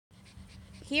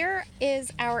Here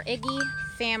is our Iggy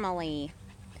family.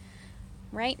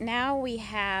 Right now we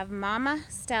have Mama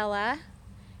Stella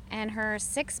and her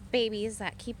 6 babies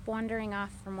that keep wandering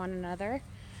off from one another.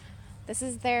 This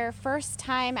is their first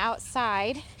time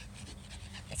outside,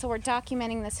 so we're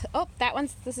documenting this. Oh,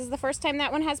 this is the first time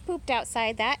that one has pooped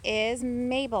outside. That is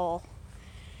Mabel.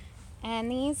 And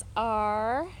these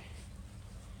are,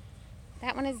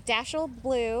 that one is Dashing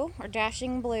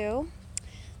Blue.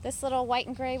 This little white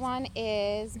and gray one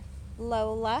is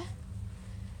Lola.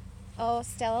 Oh,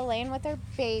 Stella laying with her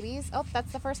babies. Oh,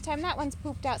 that's the first time that one's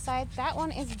pooped outside. That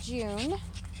one is June,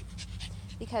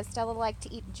 because Stella liked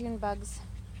to eat June bugs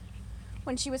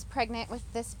when she was pregnant with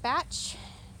this batch.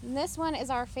 And this one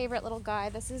is our favorite little guy.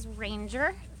 This is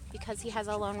Ranger, because he has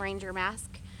a Lone Ranger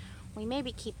mask. We may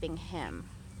be keeping him.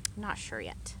 I'm not sure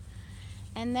yet.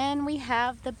 And then we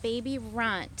have the baby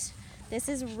runt. This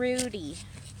is Rudy.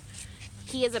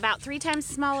 He is about 3 times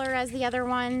smaller as the other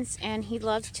ones, and he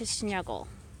loves to snuggle.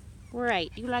 Right,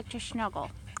 you like to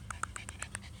snuggle.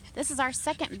 This is our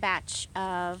second batch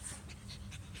of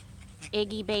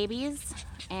Iggy Babies,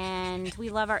 and we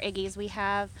love our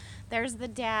Iggies. There's the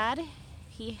dad. And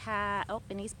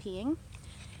he's peeing.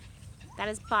 That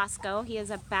is Bosco. He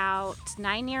is about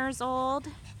 9 years old,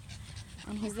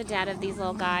 and he's the dad of these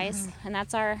little guys. And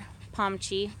that's our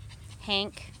Pomchi,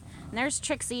 Hank. And there's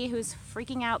Trixie, who's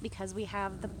freaking out because we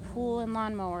have the pool and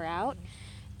lawnmower out.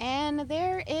 And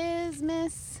there is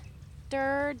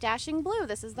Mr. Dashing Blue.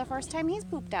 This is the first time he's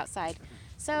pooped outside.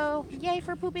 So, yay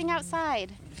for pooping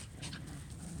outside.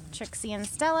 Trixie and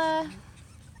Stella.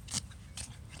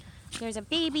 There's a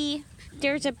baby.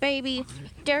 There's a baby.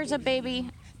 There's a baby.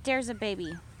 There's a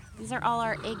baby. These are all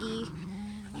our Iggy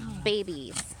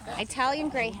babies. Italian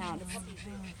Greyhounds.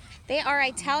 They are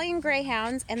Italian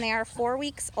Greyhounds, and they are 4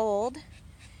 weeks old.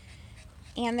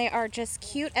 And they are just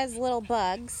cute as little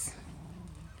bugs.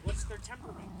 What's their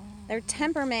temperament? Their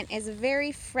temperament is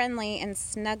very friendly and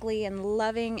snuggly and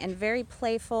loving and very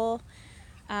playful.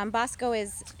 Bosco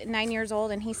is 9 years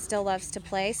old, and he still loves to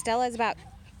play. Stella is about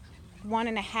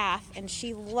 1.5, and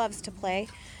she loves to play.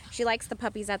 She likes the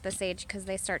puppies at this age because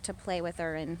they start to play with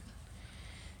her,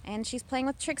 and she's playing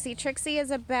with Trixie. Trixie is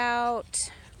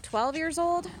about 12 years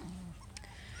old.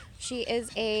 She is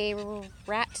a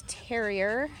rat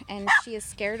terrier, and she is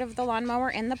scared of the lawnmower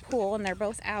and the pool, and they're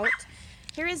both out.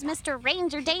 Here is Mr.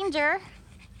 Ranger Danger.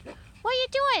 What are you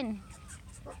doing?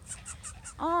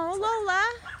 Oh, Lola,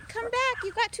 come back.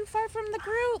 You got too far from the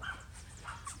group.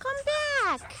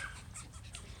 Come back.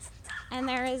 And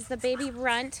there is the baby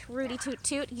runt, Rudy Toot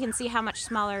Toot. You can see how much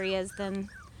smaller he is than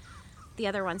the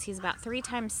other ones. He's about 3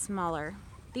 times smaller.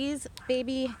 These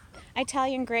baby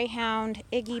Italian Greyhound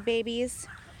Iggy Babies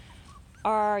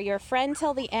are your friend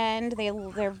till the end. They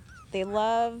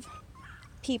love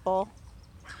people,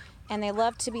 and they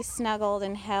love to be snuggled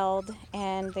and held,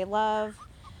 and they love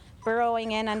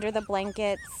burrowing in under the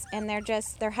blankets, and they're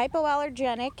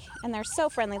hypoallergenic, and they're so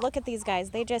friendly. Look at these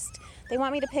guys. They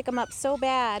want me to pick them up so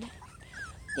bad.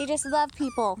 They just love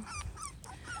people.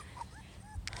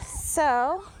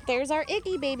 So there's our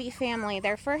Iggy Baby family.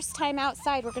 Their first time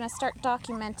outside. We're going to start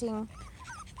documenting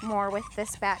more with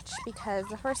this batch, because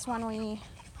the first one we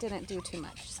didn't do too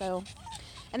much.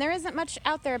 And there isn't much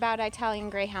out there about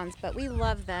Italian Greyhounds, but we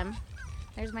love them.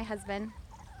 There's my husband.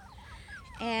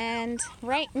 And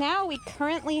right now we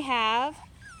currently have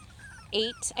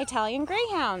 8 Italian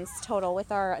Greyhounds total,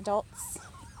 with our adults,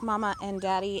 Mama and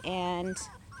Daddy, and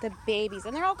the babies.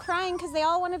 And they're all crying because they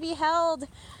all want to be held.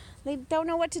 They don't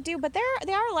know what to do, but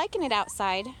they are liking it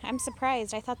outside. I'm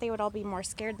surprised. I thought they would all be more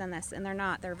scared than this, and they're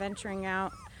not. They're venturing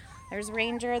out. There's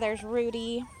Ranger, there's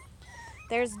Rudy,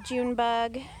 there's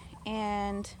Junebug,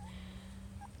 and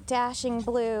Dashing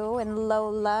Blue, and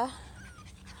Lola.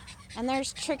 And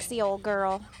there's Trixie, old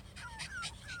girl.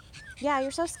 Yeah,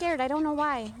 you're so scared. I don't know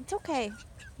why. It's okay.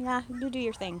 Yeah, you do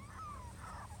your thing.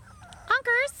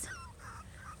 Unkers,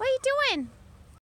 what are you doing?